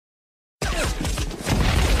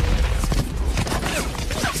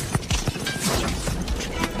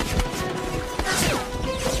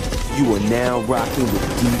You are now rocking with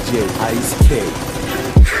DJ Ice K.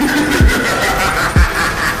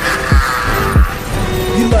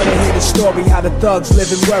 You love to hear the story, how the thugs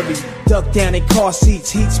live and worry. Duck down in car seats,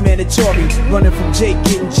 heat's mandatory. Running from Jake,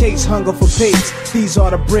 getting chased, hunger for pace. These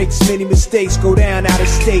are the breaks, many mistakes go down out of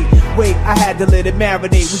state. Wait, I had to let it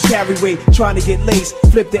marinate. We carry weight, trying to get laced.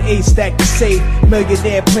 Flip the A, stack the safe.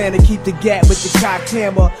 Millionaire plan to keep the gap with the cock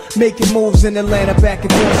hammer. Making moves in Atlanta, back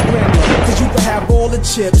and forth scrambler. Cause you can have all the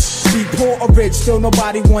chips, be poor or rich, still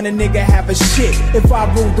nobody want a nigga have a shit. If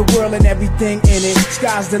I ruled the world and everything in it,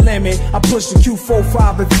 sky's the limit. I push the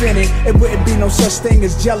Q45 infinite. It wouldn't be no such thing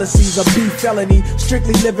as jealousies or beef felony.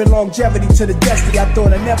 Strictly living longevity to the destiny I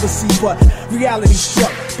thought I'd never see, but reality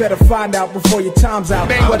struck. Better find out before your time's out.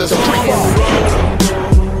 What the fuck? I'm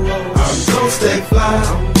gonna stay fly.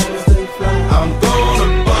 I'm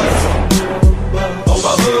gonna bust. Hold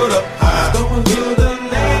my hood up high.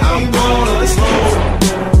 I'm gonna smoke.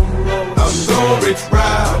 I'm gonna rich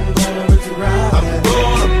ride. I'm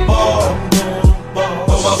gonna ball.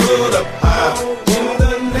 Hold my hood up high.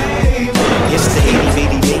 It's the itty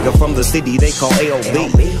bitty nigga from the city they call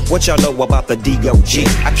AOB. What y'all know about the D.O.G.?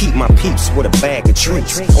 I keep my peeps with a bag of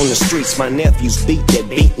treats. On the streets, my nephews beat that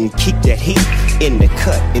beat and keep that heat in the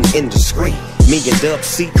cut and indiscreet. Me and Dub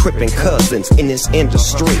C crippin' cousins in this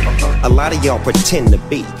industry. A lot of y'all pretend to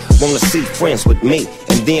be, wanna see friends with me,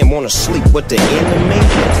 and then wanna sleep with the enemy.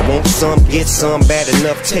 Want some, get some, bad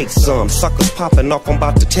enough, take some. Suckers popping off, I'm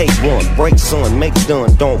about to take one. Break some, make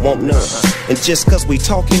done, don't want none. And just cause we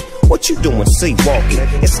talking, what you doing sleepwalking?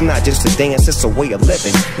 It's not just a dance, it's a way of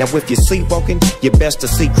living. Now if you're sleepwalking, you're best to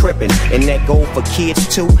see crippin'. And that go for kids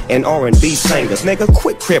too, and R&B singers. Nigga,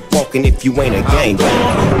 quit crip walking if you ain't a gangbanger.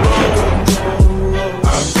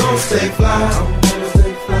 I'm gonna stay fly.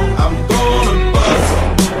 I'm gonna bust.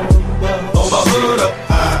 Hold my hood up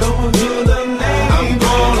high. I'm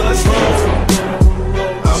gonna smoke.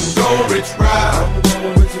 I'm gonna rich ride.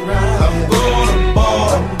 I'm gonna ball.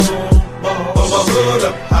 Hold my hood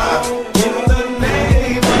up high. In the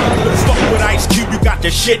name of the fuck with Ice Cube, you got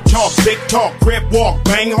the shit talk, big talk, crib walk,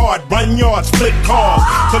 bang hard, run yards, flip cars.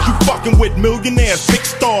 Cause you fucking with millionaires, big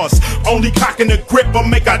stars. Only cocking the grip or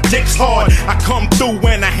make our dicks hard. I come through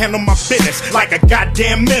when I handle my business like a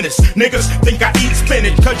goddamn menace. Niggas think I eat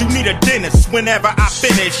spinach cause you need a dentist. Whenever I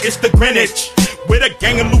finish, it's the Greenwich with a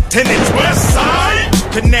gang of lieutenants. West Side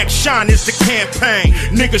Connection is the campaign.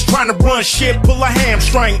 Niggas trying to run shit, pull a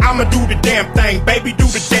hamstring. I'ma do the damn thing, baby, do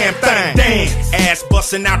the damn thing. Dance, ass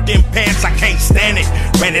busting out them pants, I can't stand it.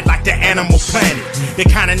 Ran it like the Animal Planet. The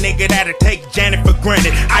kind of nigga that'll take Janet for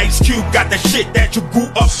granted. Ice Cube got the shit that you grew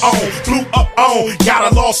up on, blew up on.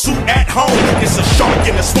 Got a lawsuit at home. It's a shark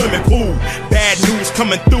in a swimming pool. Bad news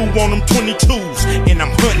coming through on them 22s, and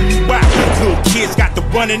I'm hunting you out. Little kids got to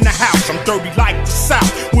run in the house. I'm dirty like the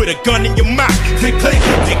South with a gun in your mouth. Click click.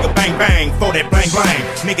 Nigga bang bang, for that blang blang.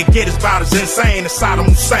 Nigga get his about as insane as Saddam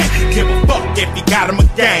Hussein. Give a fuck if he got him a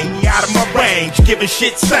gang. He out of my range, giving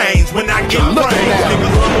shit stains when I get brains.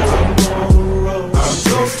 I'm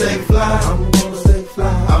gonna stay fly. I'm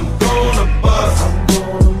gonna bust.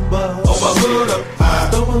 Hold my hood up high.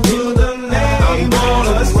 I'm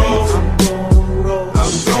gonna smoke. I'm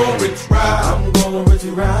gonna rich ride. I'm gonna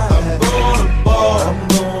ball.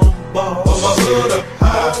 Hold my hood up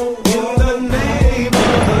high.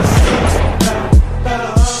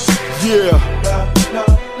 Yeah,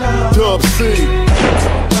 Dub C,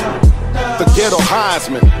 the ghetto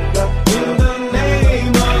Heisman,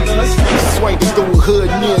 swinging through a hood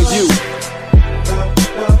near you.